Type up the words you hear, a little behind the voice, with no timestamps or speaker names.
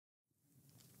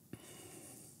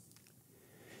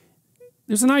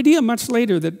there's an idea much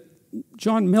later that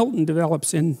John Milton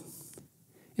develops in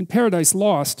Paradise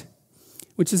Lost,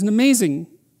 which is an amazing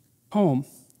poem.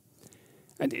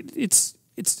 And it's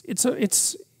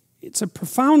a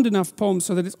profound enough poem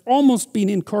so that it's almost been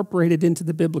incorporated into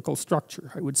the biblical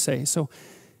structure, I would say. So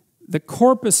the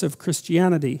corpus of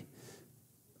Christianity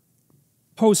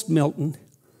post-Milton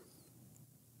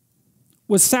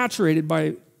was saturated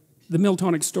by the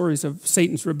Miltonic stories of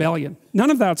Satan's rebellion.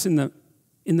 None of that's in the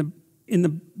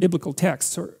biblical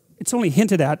texts, or it's only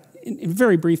hinted at in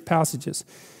very brief passages.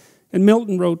 And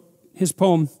Milton wrote his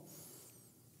poem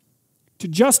to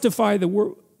justify the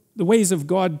ways of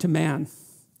God to man,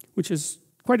 which is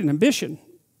quite an ambition.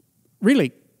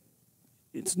 Really,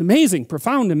 it's an amazing,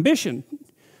 profound ambition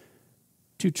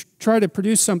to try to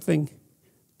produce something,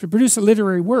 to produce a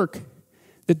literary work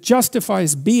that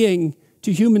justifies being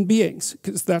to human beings,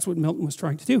 because that's what Milton was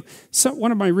trying to do. So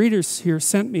one of my readers here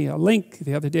sent me a link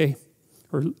the other day,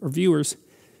 or viewers,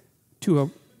 to a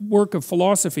work of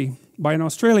philosophy by an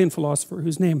Australian philosopher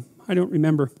whose name I don't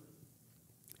remember,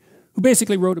 who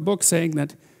basically wrote a book saying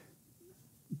that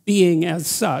being as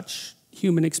such,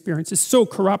 human experience, is so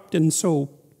corrupt and so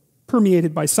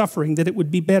permeated by suffering that it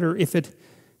would be better if it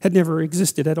had never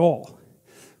existed at all.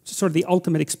 It's sort of the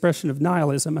ultimate expression of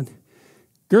nihilism. And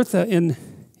Goethe in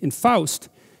Faust,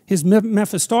 his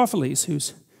Mephistopheles,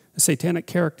 who's a satanic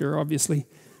character, obviously,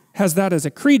 has that as a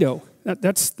credo.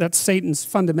 That's Satan's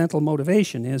fundamental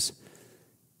motivation, is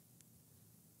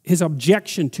his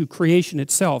objection to creation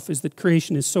itself is that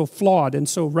creation is so flawed and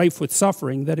so rife with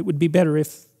suffering that it would be better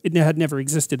if it had never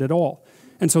existed at all.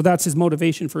 And so that's his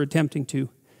motivation for attempting to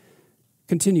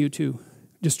continue to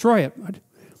destroy it.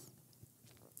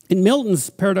 In Milton's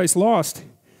Paradise Lost,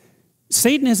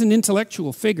 Satan is an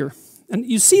intellectual figure. And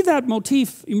you see that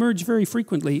motif emerge very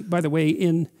frequently, by the way,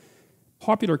 in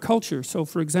popular culture. So,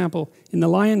 for example, in The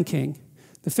Lion King,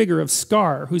 the figure of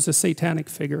Scar, who's a satanic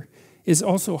figure, is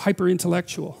also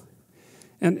hyper-intellectual.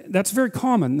 And that's very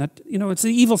common. That, you know, it's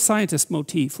the evil scientist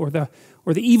motif, or the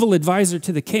evil advisor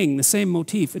to the king, the same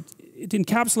motif. It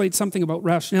encapsulates something about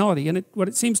rationality, and what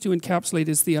it seems to encapsulate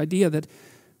is the idea that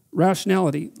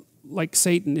rationality, like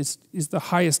Satan, is the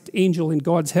highest angel in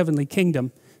God's heavenly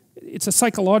kingdom. It's a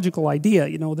psychological idea,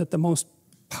 you know, that the most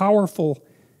powerful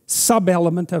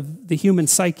sub-element of the human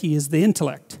psyche is the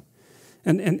intellect.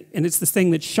 And it's the thing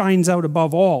that shines out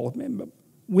above all,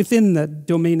 within the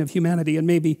domain of humanity and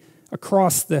maybe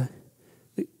across the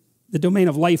domain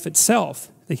of life itself.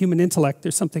 The human intellect,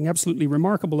 there's something absolutely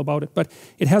remarkable about it, but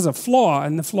it has a flaw,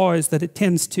 and the flaw is that it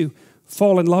tends to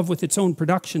fall in love with its own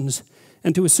productions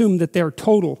and to assume that they're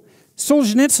total.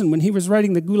 Solzhenitsyn, when he was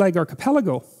writing the Gulag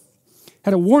Archipelago,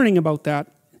 had a warning about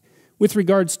that with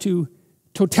regards to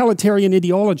totalitarian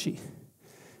ideology.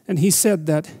 And he said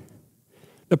that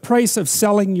the price of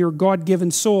selling your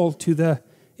God-given soul to the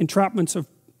entrapments of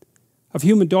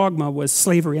human dogma was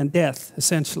slavery and death,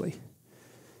 essentially.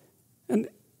 And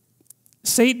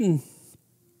Satan,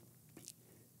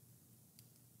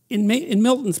 in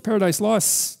Milton's Paradise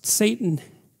Lost, Satan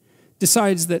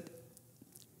decides that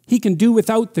he can do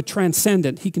without the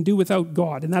transcendent, he can do without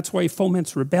God, and that's why he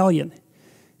foments rebellion.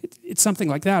 It's something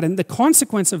like that. And the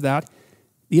consequence of that,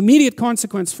 the immediate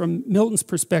consequence from Milton's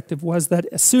perspective, was that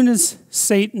as soon as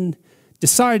Satan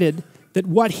decided that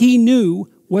what he knew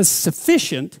was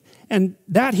sufficient and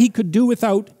that he could do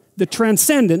without the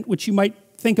transcendent, which you might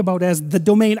think about as the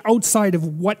domain outside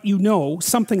of what you know,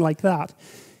 something like that,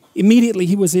 immediately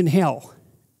he was in hell.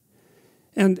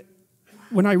 And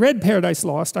when I read Paradise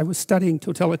Lost, I was studying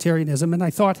totalitarianism, and I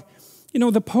thought, you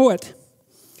know, the poet,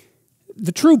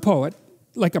 the true poet,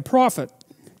 like a prophet,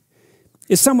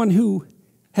 is someone who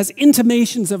has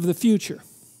intimations of the future.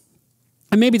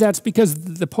 And maybe that's because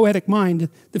the poetic mind,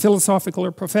 the philosophical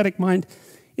or prophetic mind,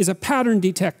 is a pattern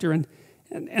detector,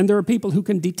 and there are people who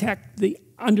can detect the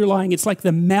underlying, it's like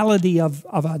the melody of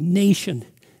a nation,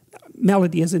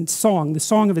 melody as in song, the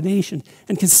song of a nation,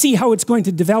 and can see how it's going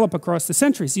to develop across the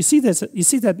centuries. You see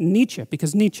that in Nietzsche,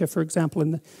 because Nietzsche, for example,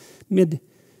 in the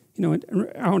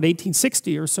around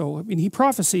 1860 or so, I mean, he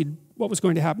prophesied what was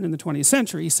going to happen in the 20th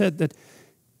century. He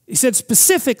said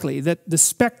specifically that the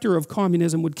specter of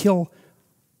communism would kill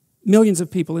millions of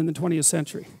people in the 20th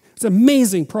century. It's an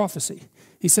amazing prophecy.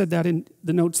 He said that in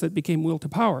the notes that became Will to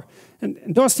Power.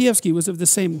 And Dostoevsky was of the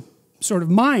same sort of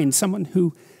mind, someone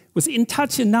who was in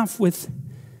touch enough with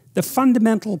the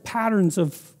fundamental patterns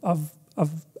of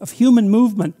human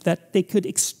movement that they could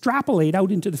extrapolate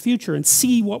out into the future and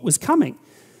see what was coming.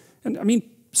 And I mean,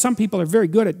 some people are very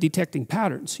good at detecting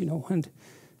patterns, you know, and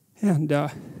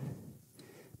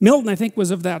Milton, I think, was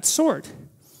of that sort.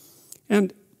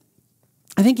 And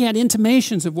I think he had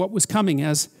intimations of what was coming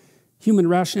as human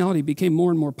rationality became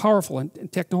more and more powerful,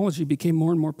 and technology became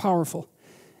more and more powerful.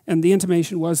 And the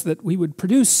intimation was that we would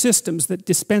produce systems that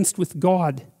dispensed with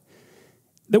God,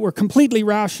 that were completely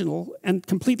rational and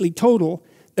completely total,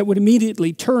 that would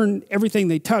immediately turn everything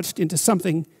they touched into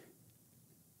something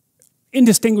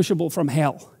indistinguishable from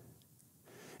hell.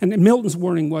 And Milton's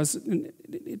warning was, and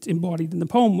it's embodied in the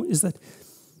poem, is that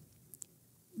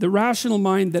the rational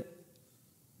mind that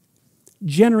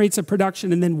generates a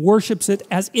production and then worships it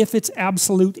as if it's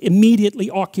absolute immediately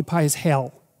occupies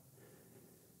hell.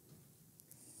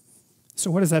 So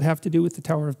what does that have to do with the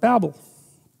Tower of Babel?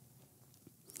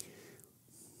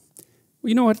 Well,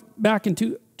 you know what? Back in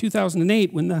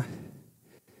 2008, when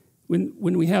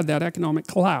we had that economic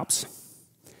collapse,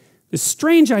 this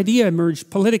strange idea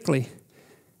emerged politically,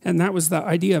 and that was the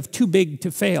idea of too big to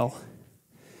fail.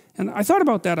 And I thought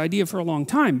about that idea for a long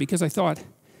time, because I thought,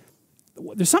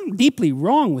 there's something deeply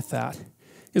wrong with that.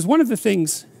 Is one of the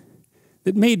things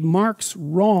that made Marx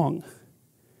wrong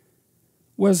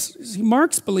was, see,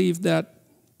 Marx believed that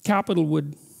capital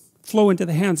would flow into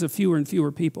the hands of fewer and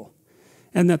fewer people,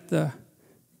 and that the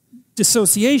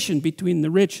dissociation between the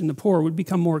rich and the poor would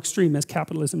become more extreme as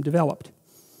capitalism developed.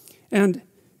 And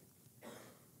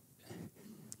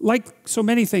like so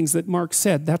many things that Marx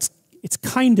said, it's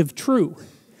kind of true.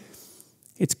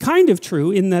 It's kind of true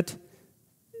in that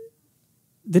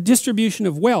the distribution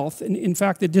of wealth, and in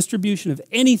fact the distribution of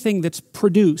anything that's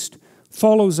produced,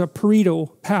 follows a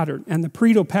Pareto pattern. And the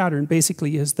Pareto pattern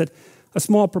basically is that a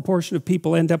small proportion of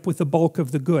people end up with the bulk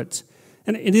of the goods.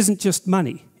 And it isn't just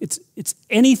money. It's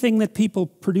anything that people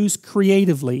produce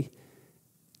creatively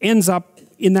ends up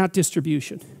in that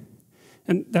distribution.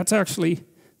 And that's actually,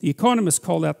 the economists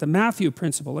call that the Matthew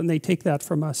principle, and they take that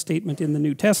from a statement in the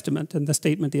New Testament, and the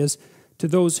statement is, to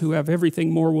those who have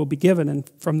everything, more will be given, and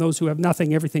from those who have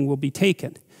nothing, everything will be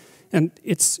taken. And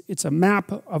it's a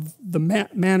map of the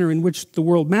manner in which the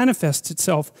world manifests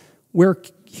itself, where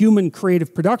human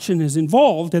creative production is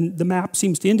involved, and the map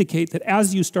seems to indicate that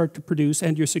as you start to produce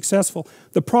and you're successful,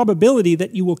 the probability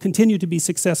that you will continue to be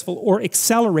successful or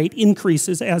accelerate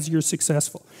increases as you're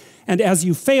successful. And as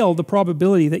you fail, the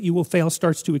probability that you will fail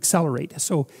starts to accelerate.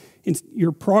 So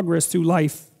your progress through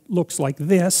life looks like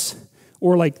this,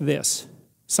 or like this,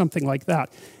 something like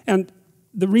that. And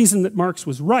the reason that Marx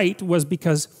was right was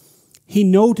because he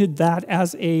noted that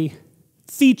as a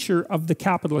feature of the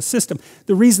capitalist system.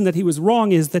 The reason that he was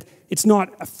wrong is that it's not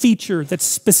a feature that's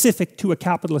specific to a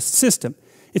capitalist system.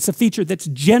 It's a feature that's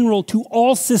general to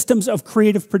all systems of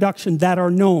creative production that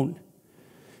are known.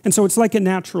 And so it's like a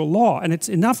natural law, and it's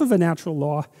enough of a natural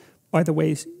law, by the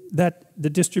way, that the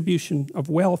distribution of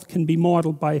wealth can be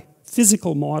modeled by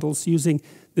physical models using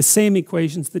the same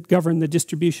equations that govern the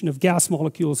distribution of gas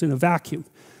molecules in a vacuum.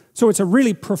 So it's a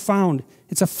really profound,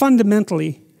 it's a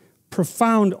fundamentally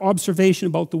profound observation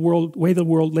about the world, way the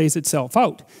world lays itself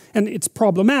out. And it's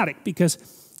problematic because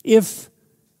if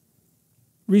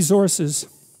resources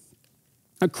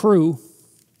accrue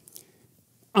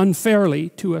unfairly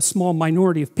to a small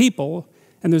minority of people,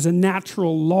 and there's a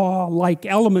natural law-like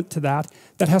element to that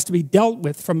that has to be dealt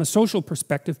with from a social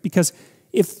perspective, because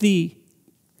if the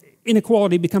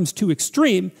inequality becomes too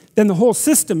extreme, then the whole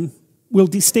system will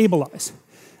destabilize.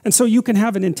 And so you can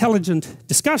have an intelligent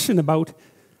discussion about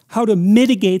how to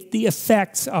mitigate the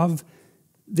effects of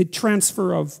the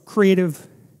transfer of creative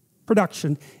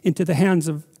production into the hands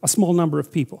of a small number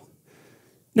of people.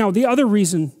 Now, the other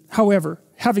reason, however,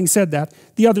 having said that,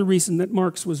 the other reason that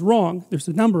Marx was wrong, there's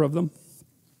a number of them.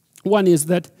 One is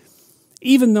that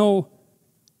even though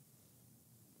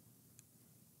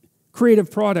creative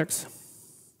products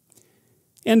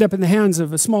end up in the hands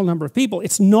of a small number of people,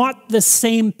 it's not the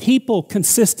same people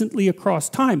consistently across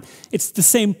time. It's the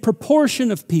same proportion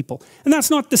of people. And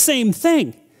that's not the same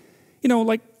thing. You know,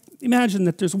 like, imagine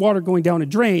that there's water going down a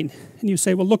drain, and you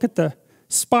say, well, look at the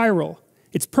spiral.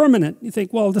 It's permanent. You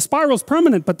think, well, the spiral's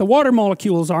permanent, but the water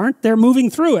molecules aren't. They're moving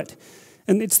through it.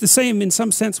 And it's the same in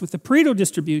some sense with the Pareto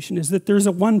distribution, is that there's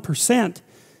a 1%,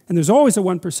 and there's always a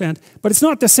 1%, but it's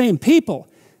not the same people.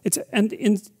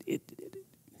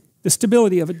 The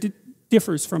stability of it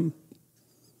differs from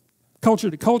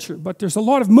culture to culture, but there's a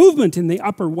lot of movement in the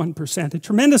upper 1%, a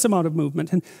tremendous amount of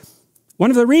movement. And one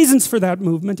of the reasons for that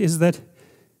movement is that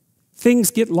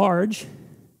things get large,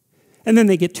 and then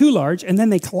they get too large, and then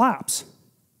they collapse.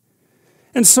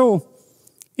 And so,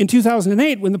 in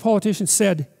 2008, when the politicians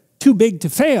said, too big to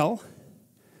fail,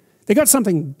 they got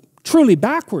something truly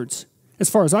backwards, as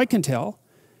far as I can tell,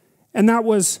 and that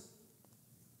was,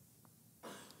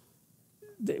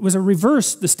 it was a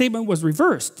reverse, the statement was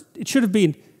reversed. It should have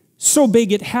been, so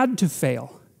big it had to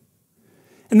fail.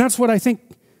 And that's what I think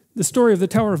the story of the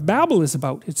Tower of Babel is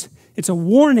about. It's a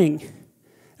warning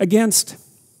against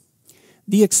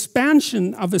the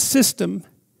expansion of a system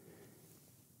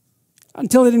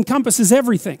until it encompasses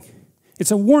everything.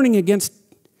 It's a warning against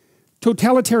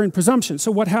totalitarian presumption.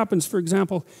 So what happens, for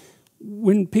example,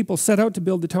 when people set out to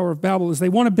build the Tower of Babel is they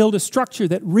want to build a structure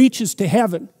that reaches to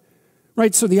heaven,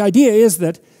 right? So the idea is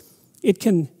that it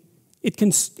can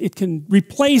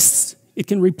replace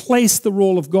the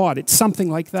role of God. It's something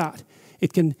like that.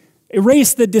 It can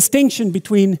erase the distinction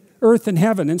between earth and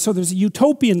heaven. And so there's a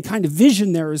utopian kind of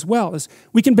vision there as well. As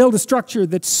we can build a structure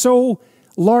that's so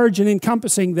large and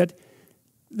encompassing that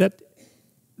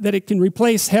it can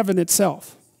replace heaven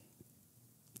itself.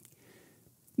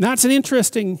 And that's an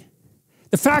interesting,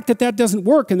 the fact that that doesn't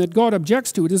work and that God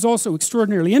objects to it is also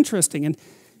extraordinarily interesting. And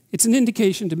it's an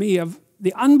indication to me of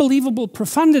the unbelievable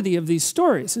profundity of these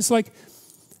stories. It's like,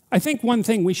 I think one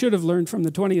thing we should have learned from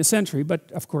the 20th century,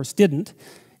 but of course didn't,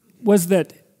 was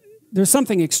that there's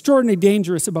something extraordinarily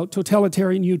dangerous about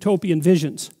totalitarian utopian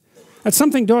visions. That's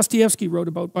something Dostoevsky wrote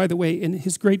about, by the way, in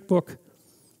his great book,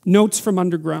 Notes from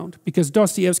Underground, because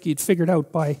Dostoevsky had figured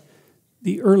out by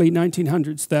the early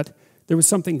 1900s that there was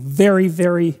something very,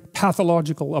 very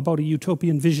pathological about a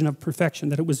utopian vision of perfection,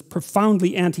 that it was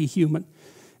profoundly anti-human.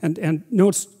 And in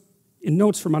Notes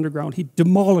from Underground, he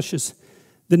demolishes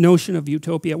the notion of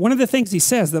utopia. One of the things he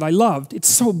says that I loved, it's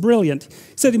so brilliant.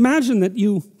 He said, imagine that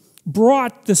you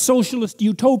brought the socialist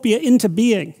utopia into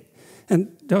being.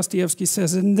 And Dostoevsky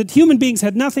says, and that human beings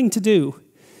had nothing to do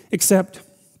except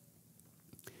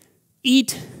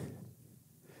eat,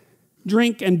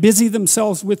 drink, and busy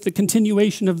themselves with the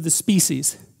continuation of the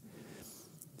species.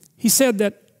 He said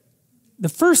that the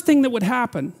first thing that would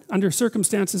happen under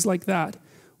circumstances like that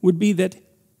would be that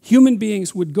human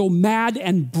beings would go mad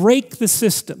and break the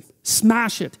system,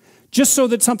 smash it, just so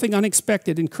that something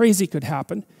unexpected and crazy could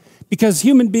happen, because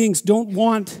human beings don't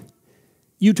want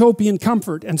utopian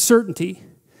comfort and certainty.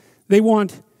 They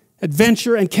want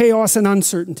adventure and chaos and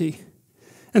uncertainty.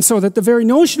 And so that the very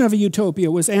notion of a utopia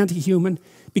was anti-human,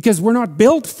 because we're not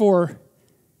built for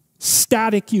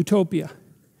static utopia.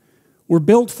 We're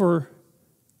built for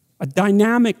a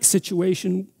dynamic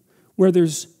situation where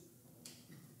there's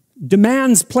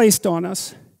demands placed on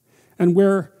us and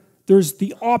where there's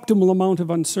the optimal amount of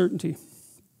uncertainty.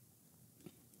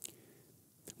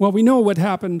 Well, we know what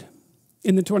happened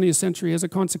in the 20th century as a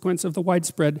consequence of the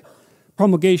widespread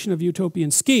promulgation of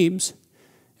utopian schemes.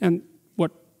 And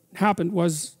what happened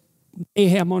was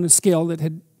mayhem on a scale that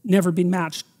had never been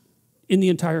matched in the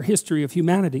entire history of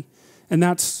humanity. And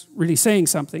that's really saying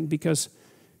something, because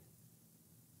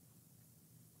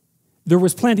there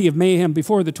was plenty of mayhem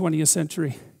before the 20th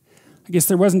century. I guess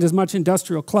there wasn't as much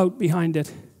industrial clout behind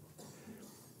it.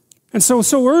 And so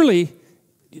early,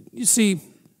 you see,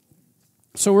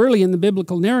 so early in the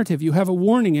biblical narrative, you have a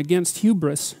warning against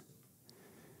hubris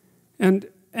and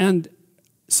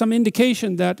some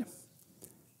indication that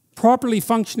properly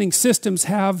functioning systems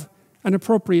have an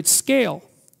appropriate scale.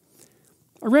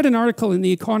 I read an article in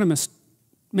The Economist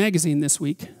magazine this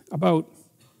week about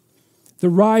the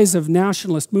rise of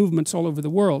nationalist movements all over the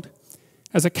world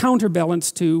as a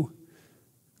counterbalance to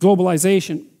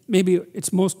globalization. Maybe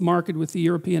it's most marked with the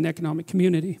European Economic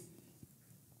Community.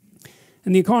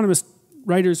 And The Economist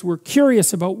writers were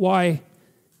curious about why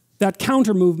that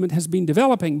counter-movement has been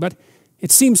developing, but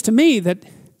it seems to me that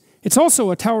it's also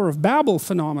a Tower of Babel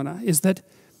phenomena, is that,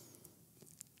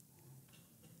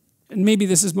 and maybe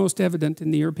this is most evident in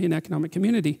the European Economic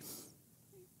Community,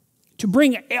 to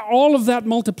bring all of that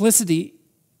multiplicity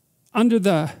under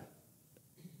the,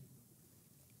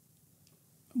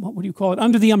 what would you call it,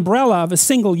 under the umbrella of a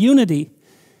single unity,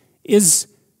 is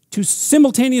to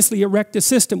simultaneously erect a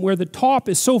system where the top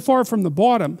is so far from the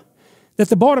bottom that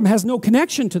the bottom has no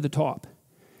connection to the top.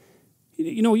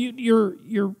 You know,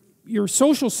 your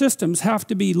social systems have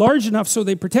to be large enough so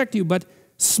they protect you, but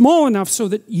small enough so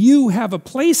that you have a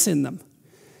place in them.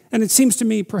 And it seems to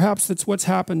me perhaps that's what's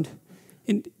happened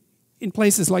in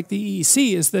places like the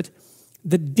EEC, is that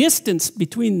the distance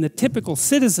between the typical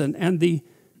citizen and the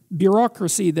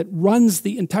bureaucracy that runs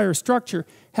the entire structure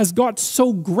has got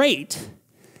so great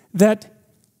that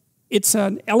it's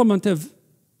an element of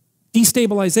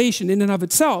destabilization in and of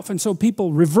itself. And so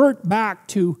people revert back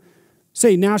to,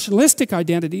 say, nationalistic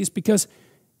identities because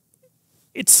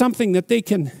it's something that they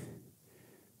can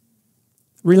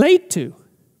relate to.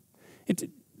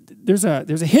 There's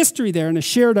a history there and a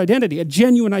shared identity, a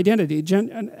genuine identity,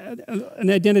 an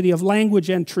identity of language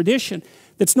and tradition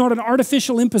that's not an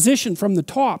artificial imposition from the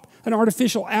top, an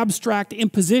artificial abstract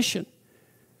imposition.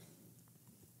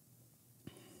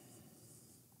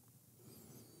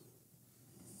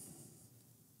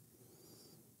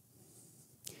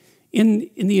 In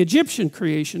the Egyptian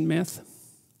creation myth,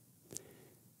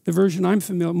 the version I'm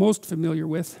most familiar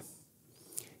with,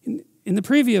 in the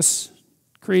previous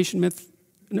creation myth,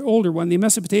 an older one, the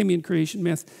Mesopotamian creation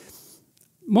myth,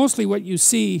 mostly what you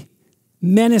see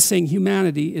menacing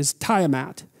humanity is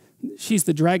Tiamat. She's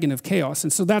the dragon of chaos,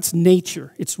 and so that's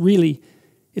nature. It's really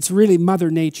Mother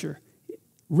Nature,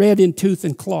 red in tooth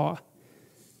and claw.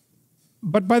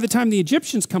 But by the time the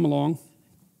Egyptians come along,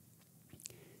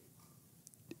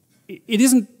 it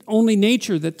isn't only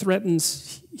nature that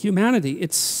threatens humanity,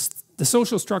 it's the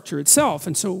social structure itself.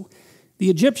 And so the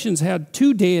Egyptians had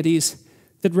two deities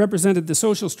that represented the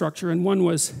social structure, and one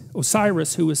was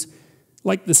Osiris, who was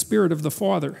like the spirit of the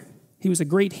father. He was a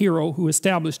great hero who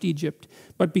established Egypt,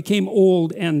 but became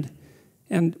old and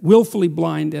willfully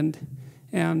blind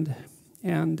and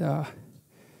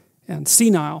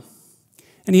senile.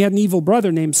 And he had an evil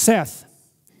brother named Seth.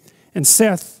 And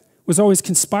Seth was always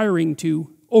conspiring to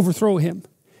overthrow him.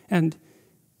 And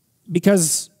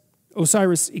because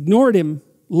Osiris ignored him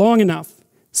long enough,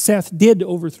 Seth did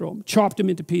overthrow him, chopped him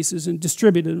into pieces and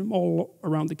distributed him all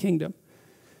around the kingdom.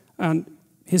 And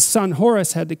his son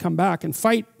Horus had to come back and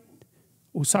fight.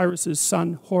 Osiris's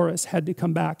son Horus had to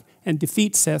come back and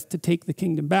defeat Seth to take the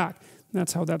kingdom back. And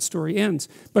that's how that story ends.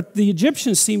 But the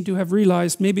Egyptians seem to have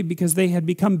realized, maybe because they had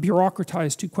become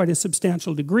bureaucratized to quite a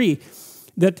substantial degree,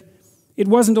 that it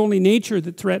wasn't only nature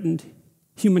that threatened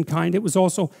humankind, it was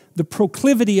also the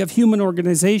proclivity of human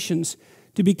organizations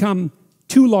to become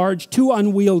too large, too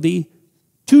unwieldy,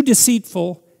 too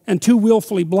deceitful, and too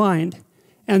willfully blind,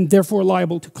 and therefore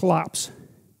liable to collapse.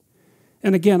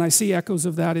 And again, I see echoes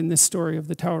of that in this story of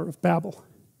the Tower of Babel.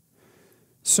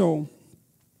 So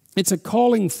it's a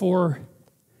calling for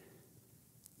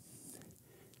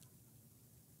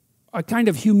a kind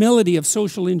of humility of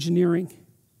social engineering.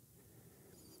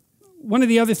 One of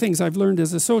the other things I've learned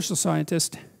as a social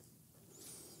scientist,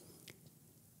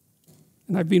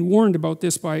 and I've been warned about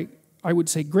this by, I would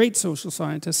say, great social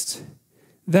scientists,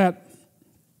 that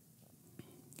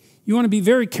you want to be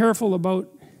very careful about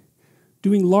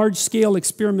doing large-scale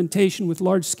experimentation with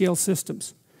large-scale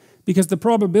systems, because the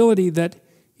probability that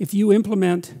if you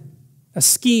implement a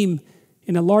scheme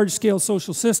in a large-scale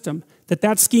social system,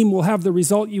 that scheme will have the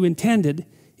result you intended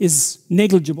is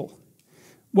negligible.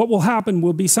 What will happen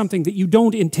will be something that you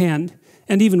don't intend,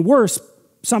 and even worse,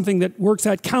 something that works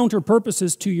at counter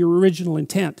purposes to your original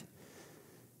intent.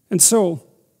 And so,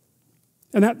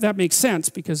 and that makes sense,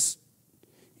 because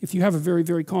if you have a very,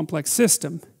 very complex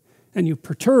system and you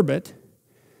perturb it,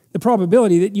 the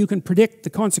probability that you can predict the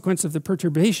consequence of the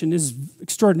perturbation is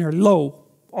extraordinarily low,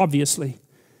 obviously.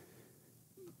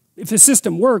 If the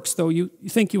system works, though, you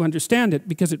think you understand it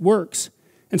because it works.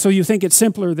 And so you think it's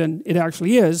simpler than it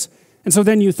actually is. And so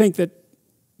then you think that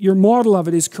your model of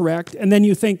it is correct. And then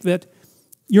you think that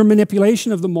your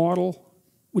manipulation of the model,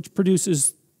 which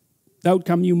produces the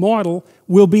outcome you model,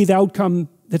 will be the outcome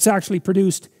that's actually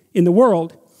produced in the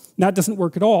world. And that doesn't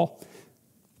work at all.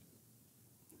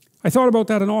 I thought about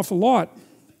that an awful lot,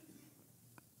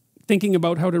 thinking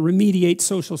about how to remediate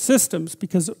social systems,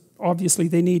 because obviously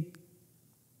they need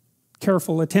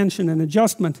careful attention and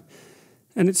adjustment.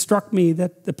 And it struck me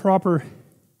that the proper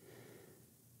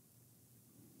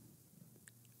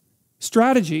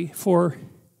strategy for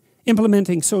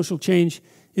implementing social change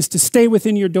is to stay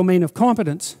within your domain of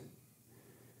competence.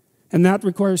 And that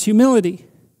requires humility,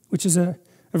 which is a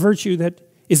virtue that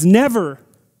is never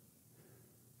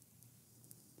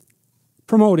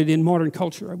promoted in modern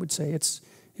culture, I would say. It's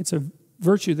a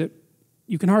virtue that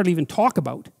you can hardly even talk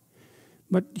about.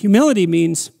 But humility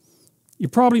means you're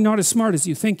probably not as smart as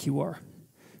you think you are,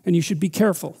 and you should be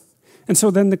careful. And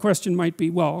so then the question might be,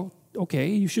 well, okay,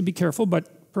 you should be careful,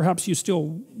 but perhaps you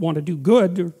still want to do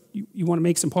good, or you want to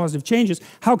make some positive changes.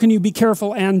 How can you be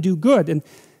careful and do good? And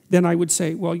then I would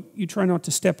say, well, you try not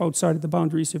to step outside of the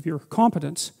boundaries of your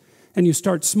competence, and you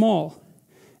start small.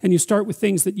 And you start with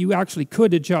things that you actually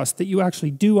could adjust, that you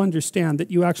actually do understand, that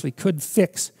you actually could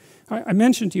fix. I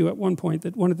mentioned to you at one point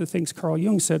that one of the things Carl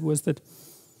Jung said was that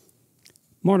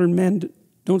modern men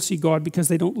don't see God because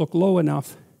they don't look low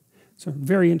enough. It's a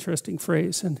very interesting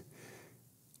phrase. And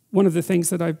one of the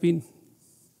things that I've been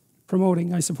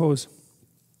promoting, I suppose,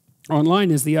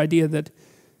 online is the idea that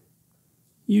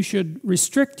you should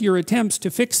restrict your attempts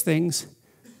to fix things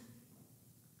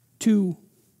to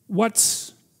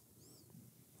what's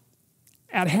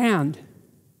at hand.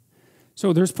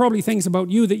 So there's probably things about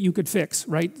you that you could fix,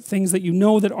 right? Things that you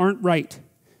know that aren't right.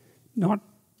 Not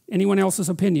anyone else's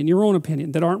opinion, your own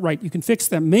opinion, that aren't right. You can fix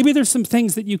them. Maybe there's some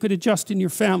things that you could adjust in your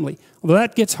family, although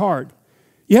that gets hard.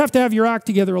 You have to have your act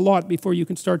together a lot before you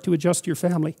can start to adjust your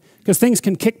family, because things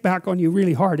can kick back on you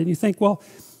really hard. And you think, well,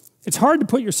 It's hard to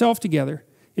put yourself together.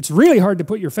 It's really hard to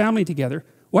put your family together.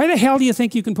 Why the hell do you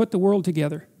think you can put the world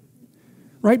together?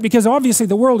 Right? Because obviously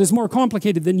the world is more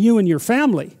complicated than you and your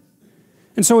family.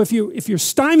 And so if you're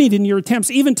stymied in your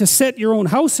attempts even to set your own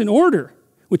house in order,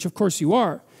 which of course you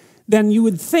are, then you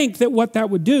would think that what that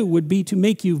would do would be to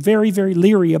make you very, very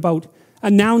leery about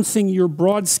announcing your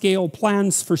broad-scale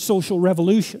plans for social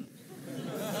revolution.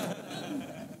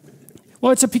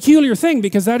 Well, it's a peculiar thing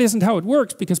because that isn't how it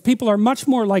works, because people are much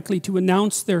more likely to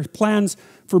announce their plans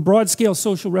for broad-scale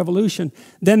social revolution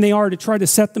than they are to try to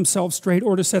set themselves straight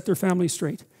or to set their family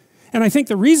straight. And I think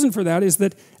the reason for that is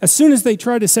that as soon as they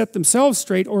try to set themselves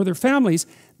straight or their families,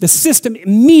 the system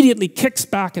immediately kicks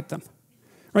back at them,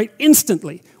 right?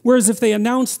 Instantly. Whereas if they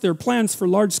announce their plans for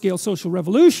large-scale social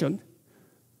revolution,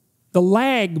 the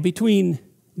lag between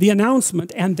the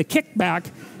announcement and the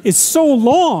kickback is so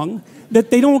long that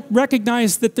they don't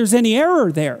recognize that there's any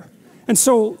error there. And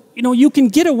so, you can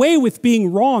get away with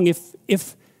being wrong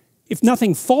if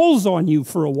nothing falls on you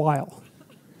for a while.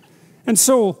 And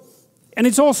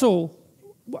it's also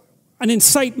an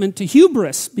incitement to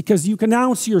hubris, because you can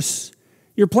announce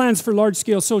your plans for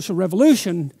large-scale social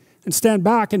revolution and stand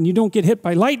back and you don't get hit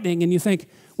by lightning and you think,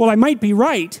 well, I might be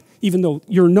right, even though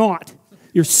you're not.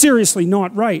 You're seriously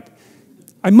not right.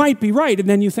 I might be right, and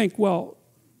then you think, well,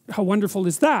 how wonderful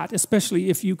is that, especially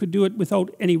if you could do it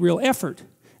without any real effort.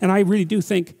 And I really do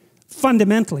think,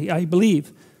 fundamentally, I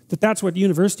believe that that's what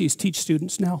universities teach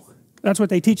students now. That's what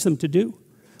they teach them to do.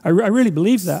 I really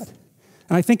believe that.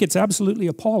 And I think it's absolutely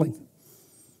appalling.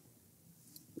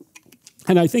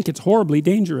 And I think it's horribly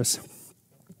dangerous.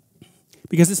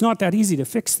 Because it's not that easy to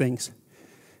fix things.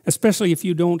 Especially if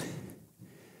you're not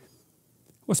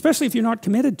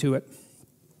committed to it.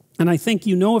 And I think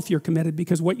if you're committed,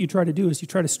 because what you try to do is you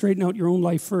try to straighten out your own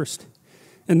life first.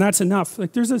 And that's enough.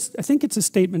 Like I think it's a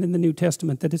statement in the New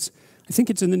Testament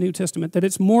that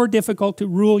it's more difficult to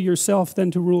rule yourself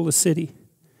than to rule a city.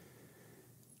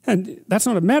 And that's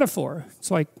not a metaphor.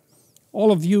 It's like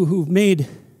all of you who've made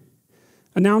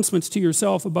announcements to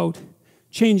yourself about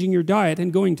changing your diet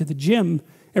and going to the gym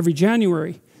every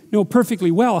January know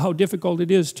perfectly well how difficult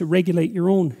it is to regulate your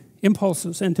own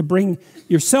impulses and to bring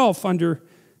yourself under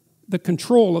the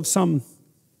control of some,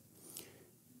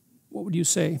 what would you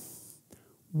say,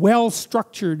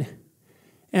 well-structured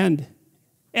and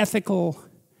ethical,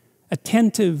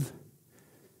 attentive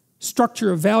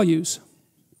structure of values.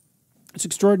 It's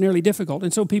extraordinarily difficult,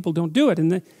 and so people don't do it,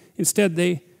 and instead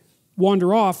they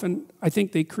wander off, and I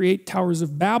think they create towers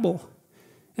of Babel,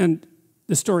 and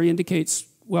the story indicates,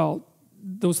 well,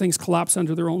 those things collapse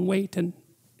under their own weight, and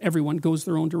everyone goes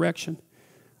their own direction.